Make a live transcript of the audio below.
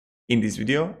In this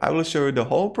video, I will show you the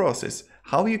whole process,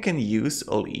 how you can use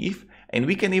Olive, and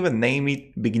we can even name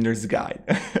it Beginner's Guide.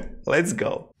 Let's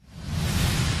go!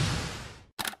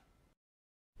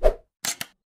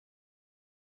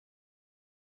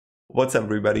 What's up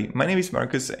everybody, my name is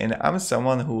Marcus and I'm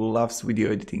someone who loves video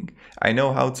editing. I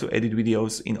know how to edit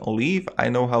videos in Olive, I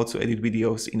know how to edit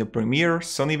videos in the Premiere,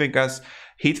 Sony Vegas,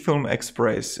 HitFilm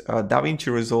Express,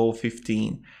 DaVinci Resolve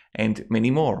 15 and many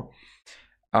more.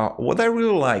 What I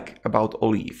really like about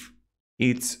Olive,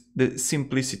 it's the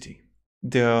simplicity,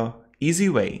 the easy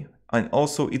way, and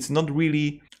also it's not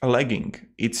really lagging.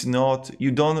 It's not, you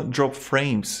don't drop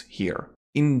frames here.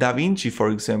 In DaVinci, for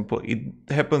example, it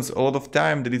happens a lot of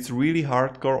time that it's really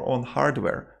hardcore on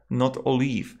hardware, not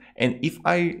Olive. And if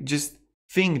I just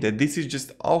think that this is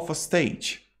just alpha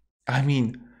stage, I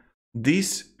mean,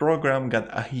 this program got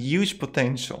a huge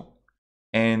potential.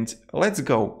 And let's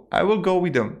go. I will go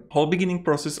with the whole beginning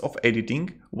process of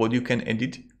editing, what you can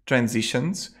edit,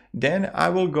 transitions. Then I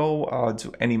will go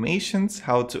to animations,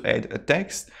 how to add a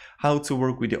text, how to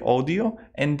work with the audio,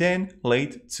 and then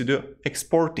late to the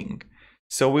exporting.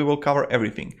 So we will cover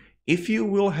everything. If you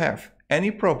will have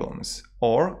any problems,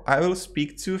 or I will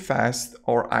speak too fast,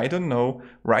 or I don't know,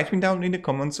 write me down in the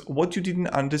comments what you didn't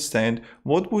understand,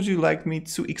 what would you like me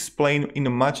to explain in a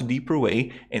much deeper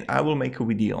way, and I will make a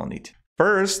video on it.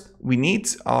 First, we need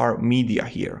our media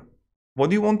here.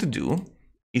 What you want to do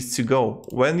is to go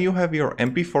when you have your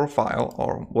MP4 file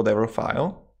or whatever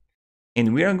file,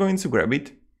 and we are going to grab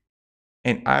it,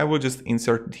 and I will just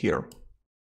insert it here.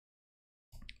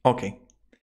 Okay.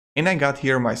 And I got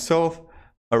here myself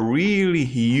a really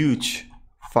huge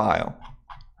file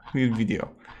with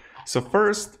video. So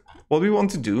first, what we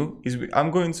want to do is I'm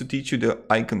going to teach you the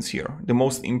icons here, the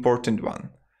most important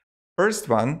one. First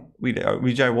one,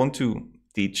 which I want to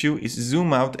teach you, is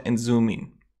zoom out and zoom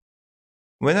in.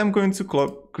 When I'm going to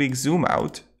click zoom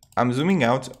out, I'm zooming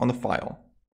out on the file.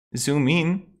 Zoom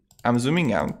in, I'm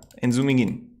zooming out and zooming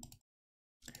in.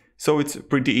 So it's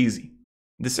pretty easy.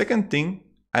 The second thing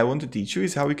I want to teach you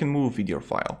is how we can move with your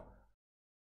file.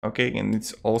 Okay, and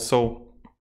it's also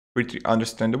pretty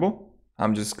understandable.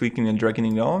 I'm just clicking and dragging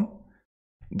it on.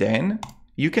 Then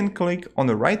you can click on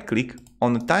the right click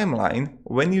on the timeline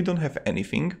when you don't have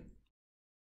anything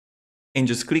and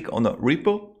just click on the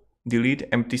ripple, delete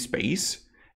empty space,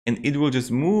 and it will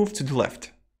just move to the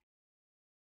left.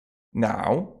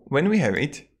 Now, when we have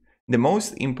it, the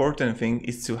most important thing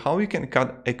is to how you can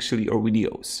cut actually your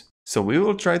videos. So we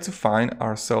will try to find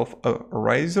ourselves a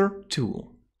razor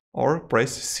tool or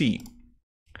press C.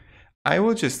 I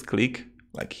will just click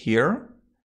like here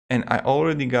and I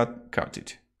already got cut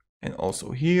it, and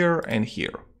also here and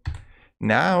here.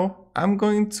 Now I'm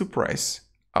going to press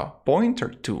a pointer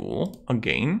tool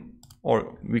again,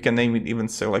 or we can name it even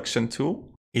selection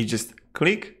tool. You just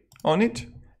click on it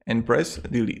and press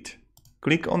delete.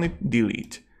 Click on it,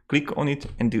 delete. Click on it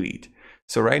and delete.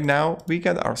 So right now we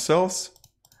got ourselves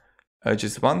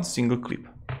just one single clip.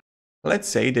 Let's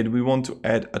say that we want to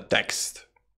add a text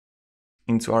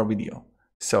into our video.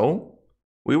 So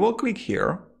we will click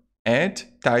here, add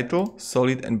title,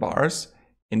 solid and bars,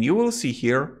 and you will see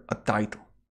here a title.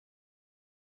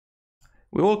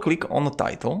 We will click on the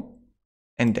title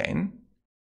and then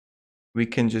we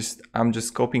can just, I'm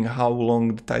just copying how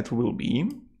long the title will be,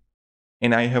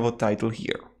 and I have a title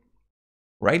here.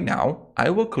 Right now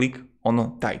I will click on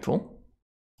a title.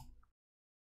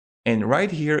 And right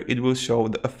here, it will show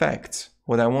the effects,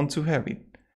 what I want to have it.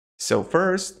 So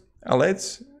first,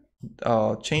 let's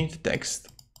change the text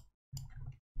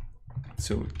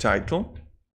to title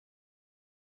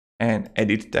and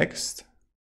edit text.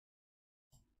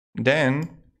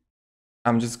 Then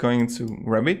I'm just going to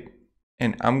grab it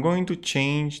and I'm going to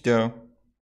change the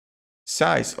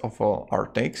size of our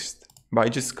text by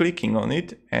just clicking on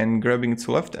it and grabbing it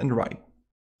to left and right.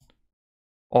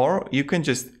 Or you can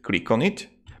just click on it.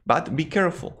 But be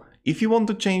careful, if you want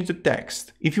to change the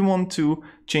text, if you want to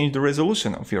change the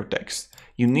resolution of your text,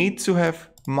 you need to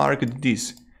have marked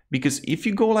this, because if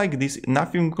you go like this,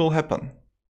 nothing will happen,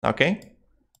 okay?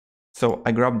 So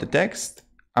I grab the text,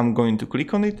 I'm going to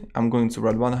click on it, I'm going to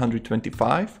write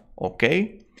 125,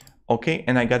 okay,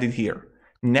 and I got it here.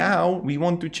 Now we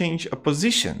want to change a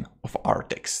position of our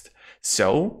text.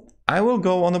 So I will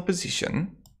go on a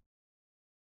position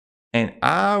and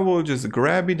I will just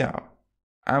grab it out.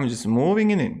 I'm just moving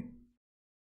it in.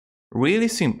 Really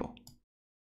simple.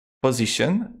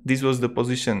 Position, this was the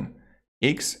position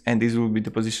X and this will be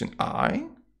the position Y.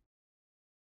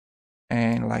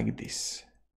 And like this.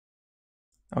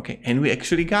 Okay, and we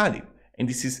actually got it. And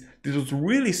this was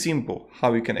really simple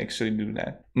how we can actually do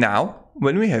that. Now,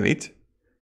 when we have it,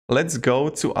 let's go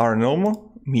to our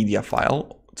normal media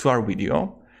file to our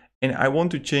video, and I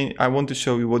want to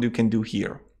show you what you can do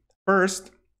here.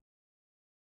 First,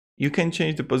 you can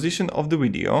change the position of the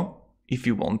video if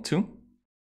you want to.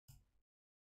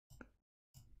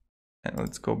 And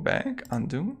let's go back,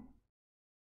 undo.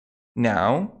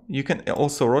 Now you can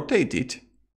also rotate it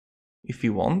if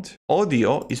you want.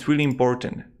 Audio is really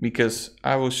important because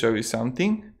I will show you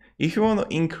something. If you want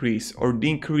to increase or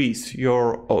decrease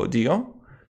your audio,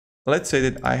 let's say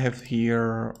that I have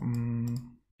here,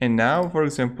 and now, for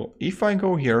example, if I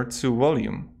go here to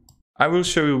volume, I will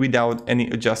show you without any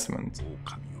adjustment.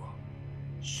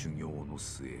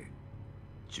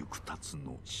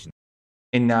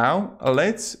 And now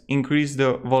let's increase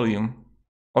the volume.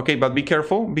 Okay, but be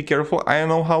careful, be careful. I don't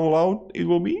know how loud it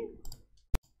will be.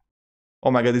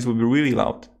 Oh my god, this will be really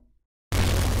loud.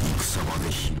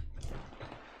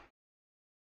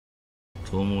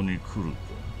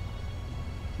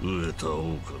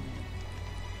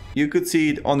 You could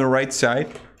see it on the right side,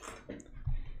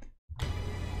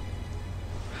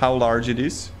 how large it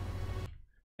is.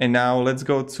 And now let's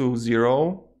go to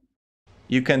 0.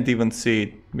 You can't even see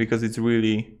it because it's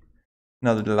really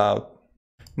not that loud.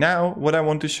 Now, what I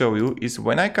want to show you is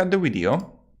when I cut the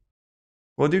video,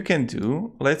 what you can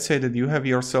do, let's say that you have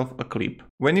yourself a clip.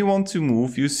 When you want to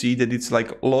move, you see that it's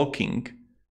like locking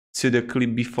to the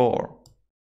clip before.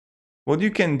 What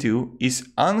you can do is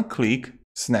unclick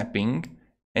snapping,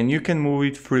 and you can move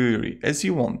it freely as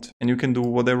you want, and you can do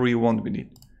whatever you want with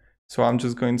it. So I'm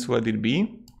just going to let it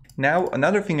be. Now,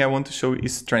 another thing I want to show you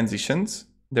is transitions.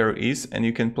 There is, and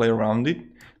you can play around it.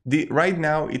 Right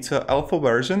now it's an alpha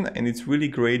version, and it's really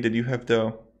great that you have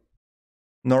the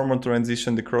normal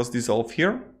transition, the cross dissolve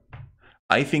here.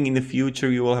 I think in the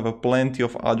future you will have a plenty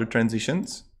of other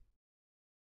transitions.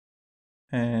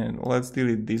 And let's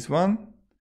delete this one.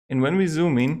 And when we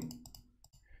zoom in,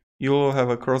 you will have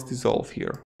a cross dissolve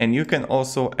here. And you can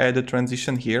also add a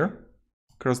transition here,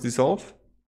 cross dissolve.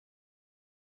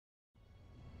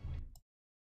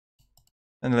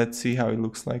 And let's see how it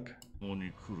looks like.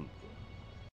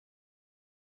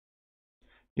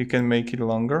 You can make it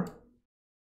longer.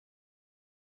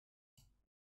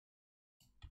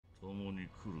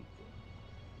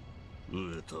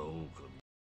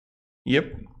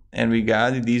 Yep, and we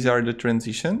got it. These are the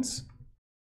transitions.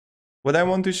 What I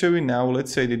want to show you now,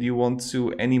 let's say that you want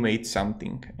to animate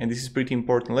something, and this is pretty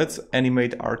important. Let's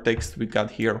animate our text we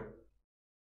got here.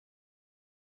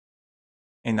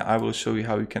 And I will show you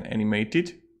how you can animate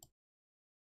it.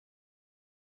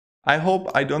 I hope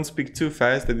I don't speak too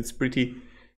fast, that it's pretty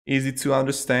easy to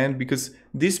understand, because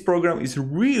this program is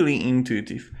really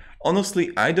intuitive.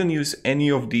 Honestly, I don't use any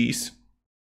of these,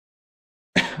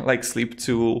 like Sleep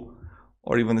tool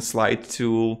or even a slide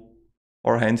tool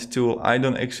or hand tool. I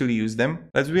don't actually use them.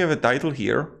 We have a title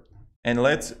here, and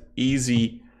let's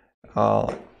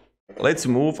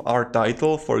move our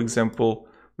title. For example,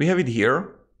 we have it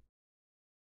here,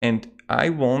 and I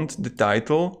want the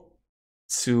title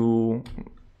to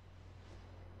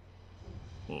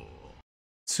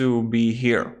be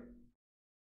here.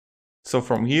 So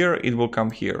from here it will come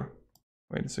here.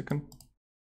 Wait a second.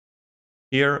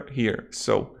 Here.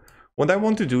 So what I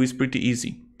want to do is pretty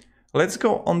easy. Let's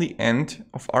go on the end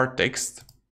of our text.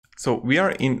 So we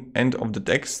are in end of the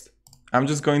text. I'm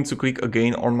just going to click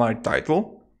again on my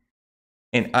title,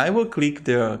 and I will click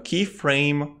the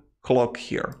keyframe clock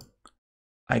here.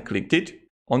 I clicked it.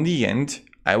 On the end,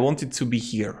 I want it to be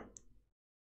here.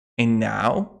 And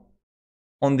now,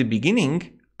 on the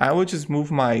beginning, I will just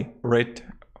move my red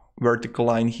vertical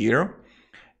line here,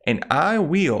 and I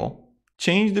will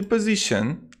change the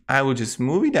position. I will just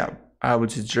move it up. I will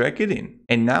just drag it in.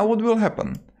 And now what will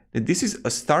happen? That this is a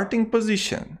starting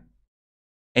position,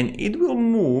 and it will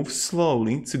move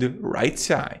slowly to the right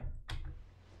side.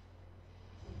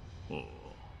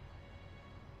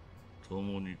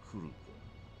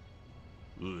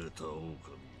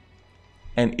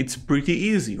 And it's pretty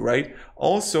easy, right?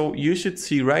 Also, you should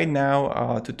see right now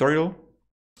a tutorial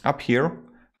up here,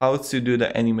 how to do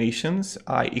the animations.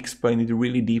 I explained it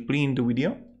really deeply in the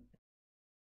video.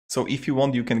 So if you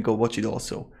want, you can go watch it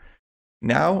also.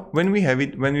 Now, when we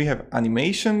have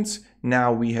animations,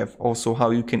 now we have also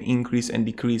how you can increase and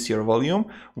decrease your volume.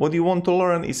 What you want to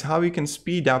learn is how you can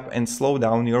speed up and slow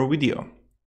down your video.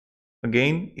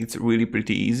 Again, it's really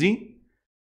pretty easy.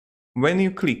 When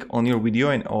you click on your video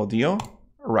and audio,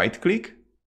 right click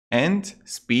and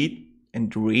speed and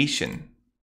duration.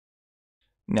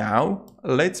 Now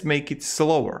let's make it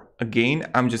slower. Again,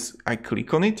 I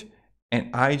click on it and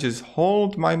I just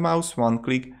hold my mouse one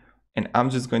click, and I'm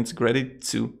just going to get it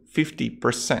to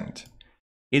 50%.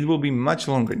 It will be much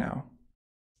longer now.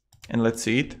 And let's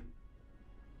see it.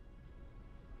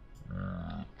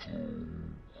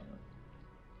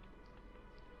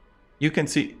 You can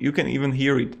see, you can even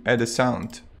hear it at the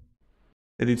sound,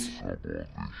 that it's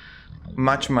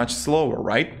much slower,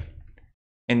 right?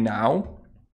 And now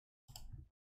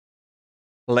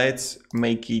let's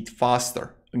make it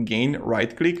faster. Again,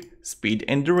 right click, speed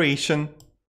and duration,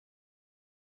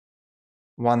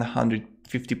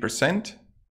 150%,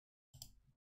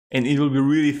 and it will be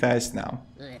really fast now.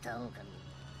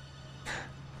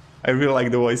 I really like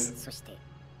the voice.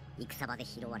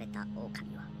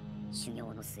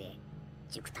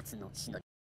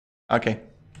 Okay.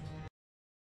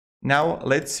 Now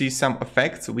let's see some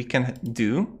effects we can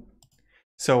do.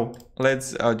 So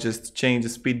let's just change the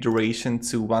speed duration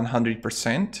to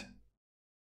 100%.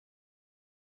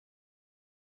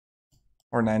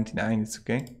 Or 99, it's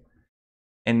okay.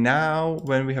 And now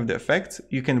when we have the effect,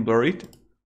 you can blur it.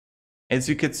 As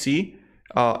you can see,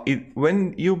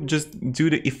 when you just do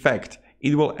the effect,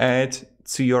 it will add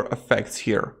to your effects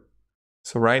here.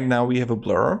 So right now we have a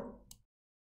blur,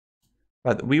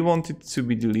 but we want it to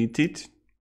be deleted.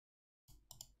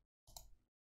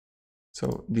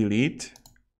 So delete,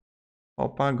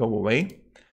 Opa, go away.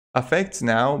 Effects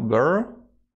now, blur.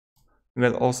 We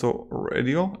got also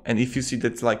radial, and if you see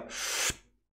that's like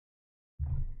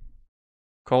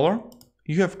color,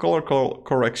 you have color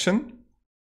correction,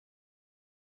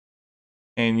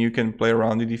 and you can play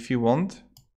around it if you want.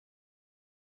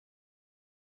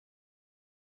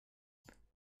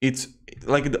 It's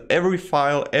like every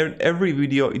file, every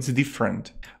video, it's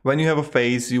different. When you have a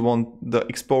face, you want the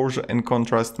exposure and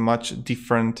contrast much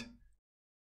different.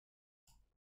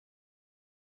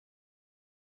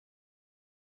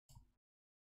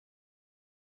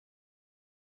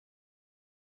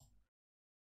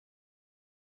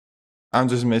 I'm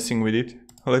just messing with it.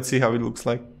 Let's see how it looks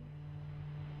like.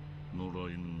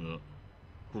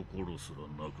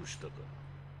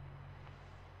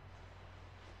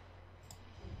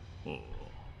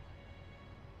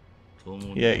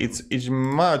 Yeah, it's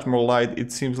much more light.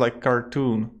 It seems like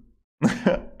cartoon.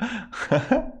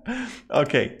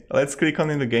 Okay, let's click on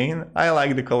it again. I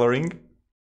like the coloring.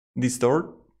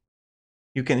 Distort.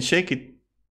 You can shake it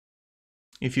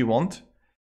if you want.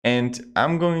 And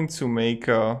I'm going to make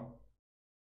a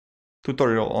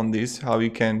tutorial on this, how you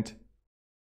can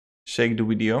shake the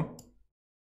video.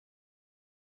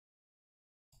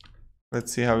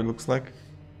 Let's see how it looks like.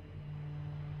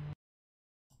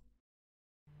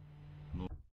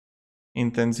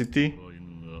 Intensity.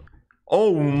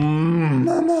 Oh,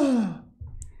 mama!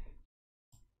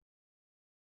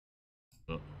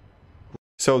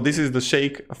 So this is the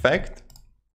shake effect.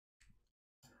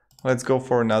 Let's go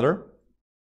for another.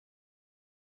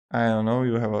 I don't know,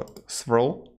 you have a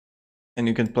swirl and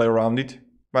you can play around it,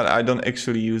 but I don't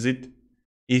actually use it.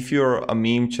 If you're a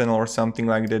meme channel or something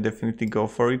like that, definitely go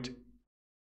for it.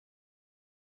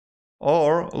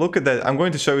 Or look at that, I'm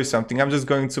going to show you something. I'm just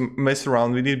going to mess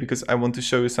around with it because I want to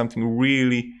show you something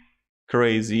really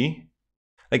crazy.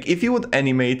 Like if you would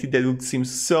animate it, that would seem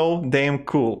so damn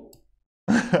cool.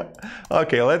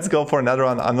 Okay, let's go for another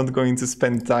one. I'm not going to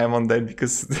spend time on that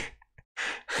because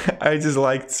I just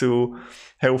like to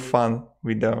have fun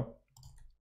with the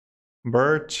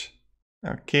birch.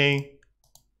 Okay,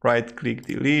 right click,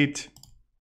 delete.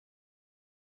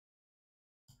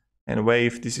 And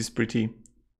wave, this is pretty.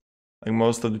 Like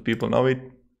most of the people know it.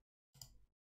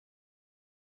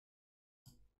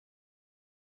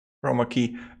 Chroma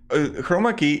key.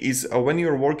 Chroma key is when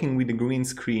you're working with a green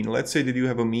screen. Let's say that you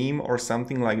have a meme or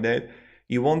something like that.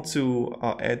 You want to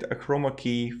add a chroma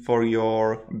key for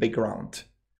your background.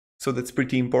 So that's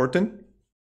pretty important.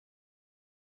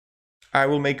 I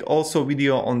will make also a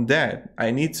video on that.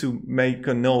 I need to make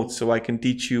a note so I can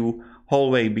teach you whole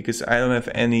way because I don't have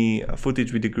any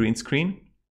footage with the green screen.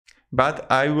 But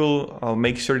I will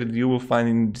make sure that you will find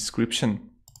in the description.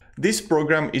 This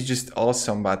program is just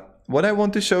awesome, but what I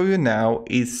want to show you now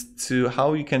is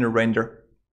how you can render,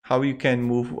 how you can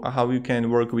move, how you can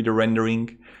work with the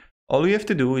rendering. All you have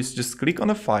to do is just click on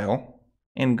a file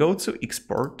and go to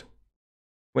export.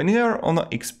 When you are on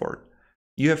export,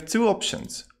 you have two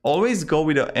options. Always go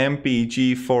with the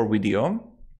MPG for video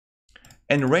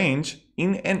and range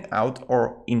in and out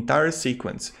or entire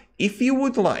sequence. If you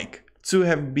would like to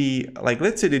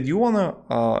let's say that you want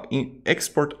to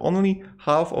export only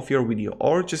half of your video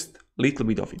or just a little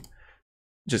bit of it,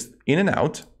 just in and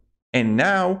out. And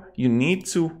now you need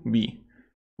to be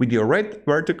with your red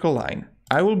vertical line.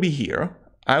 I will be here,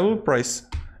 I will press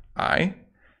I,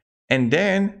 and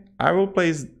then I will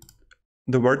place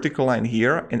the vertical line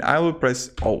here and I will press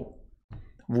O.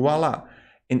 Voila.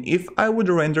 And if I would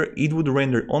render, it would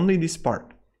render only this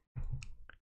part.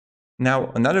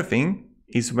 Now another thing,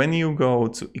 is when you go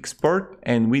to export,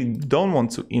 and we don't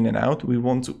want to in and out, we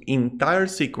want to entire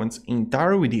sequence,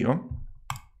 entire video.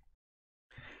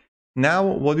 Now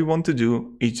what we want to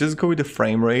do is just go with the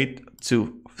frame rate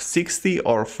to 60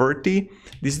 or 30.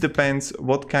 This depends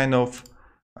what kind of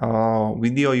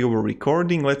video you were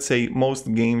recording. Let's say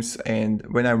most games, and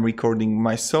when I'm recording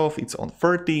myself, it's on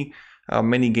 30.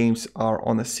 Many games are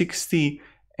on a 60.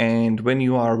 And when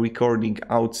you are recording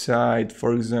outside,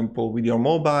 for example, with your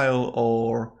mobile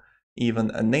or even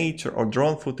a nature or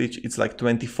drone footage, it's like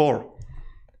 24.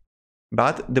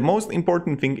 But the most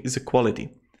important thing is the quality.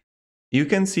 You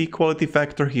can see quality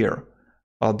factor here.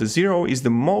 The 0 is the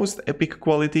most epic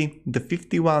quality. The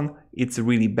 51, it's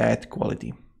really bad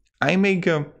quality. I made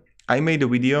a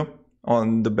video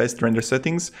on the best render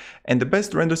settings, and the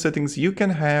best render settings you can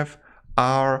have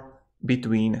are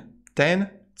between 10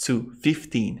 to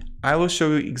 15. I will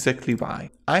show you exactly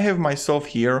why. I have myself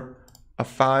here a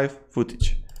 5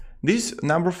 footage. This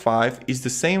number 5 is the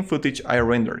same footage I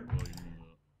rendered.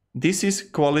 This is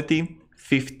quality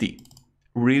 50,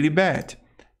 really bad.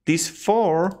 This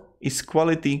 4 is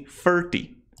quality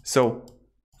 30. So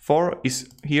 4 is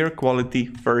here quality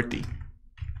 30.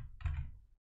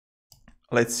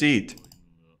 Let's see it.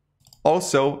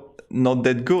 Also not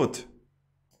that good.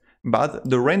 But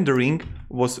the rendering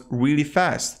was really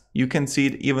fast. You can see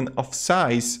it even of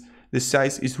size. The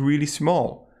size is really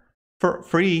small. For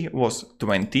 3 was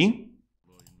 20.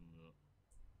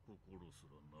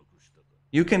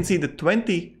 You can see the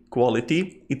 20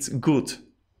 quality, it's good,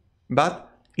 but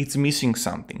it's missing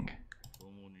something.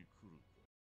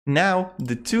 Now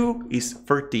the 2 is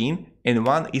 13 and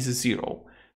 1 is 0.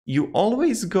 You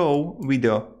always go with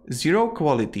a 0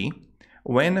 quality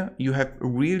when you have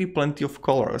really plenty of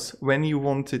colors, when you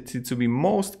want it to be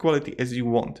most quality as you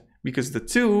want, because the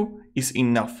 2 is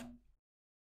enough.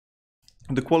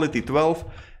 The quality 12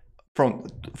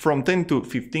 from 10 to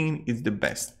 15 is the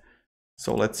best.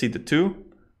 So let's see the 2.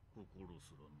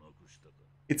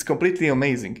 It's completely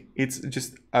amazing. It's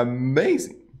just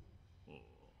amazing.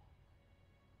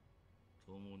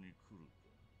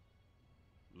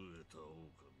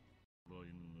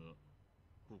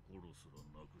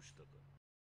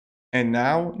 And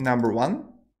now number 1.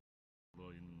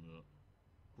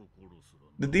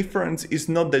 The difference is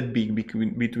not that big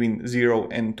between 0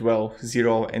 and 12,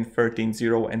 0 and 13,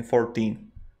 0 and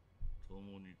 14.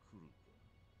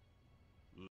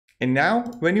 And now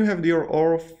when you have your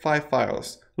all 5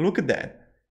 files, look at that.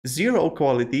 0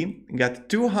 quality got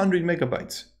 200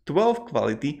 megabytes. 12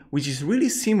 quality, which is really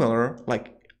similar,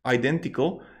 like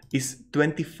identical, is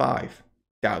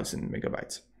 25,000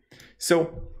 megabytes.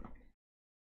 So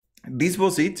this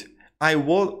was it. I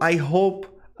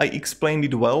hope I explained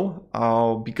it well,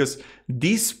 because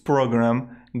this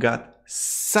program got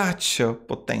such a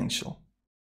potential.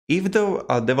 If the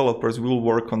developers will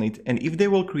work on it, and if they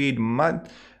will create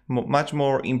much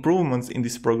more improvements in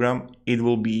this program, it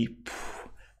will be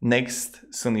next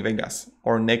Sony Vegas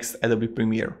or next Adobe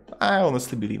Premiere. I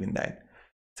honestly believe in that.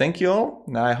 Thank you all.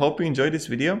 Now I hope you enjoyed this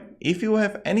video. If you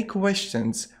have any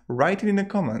questions, write it in the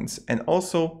comments, and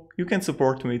also you can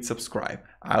support me with subscribe.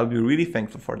 I'll be really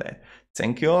thankful for that.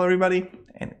 Thank you all, everybody,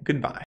 and goodbye.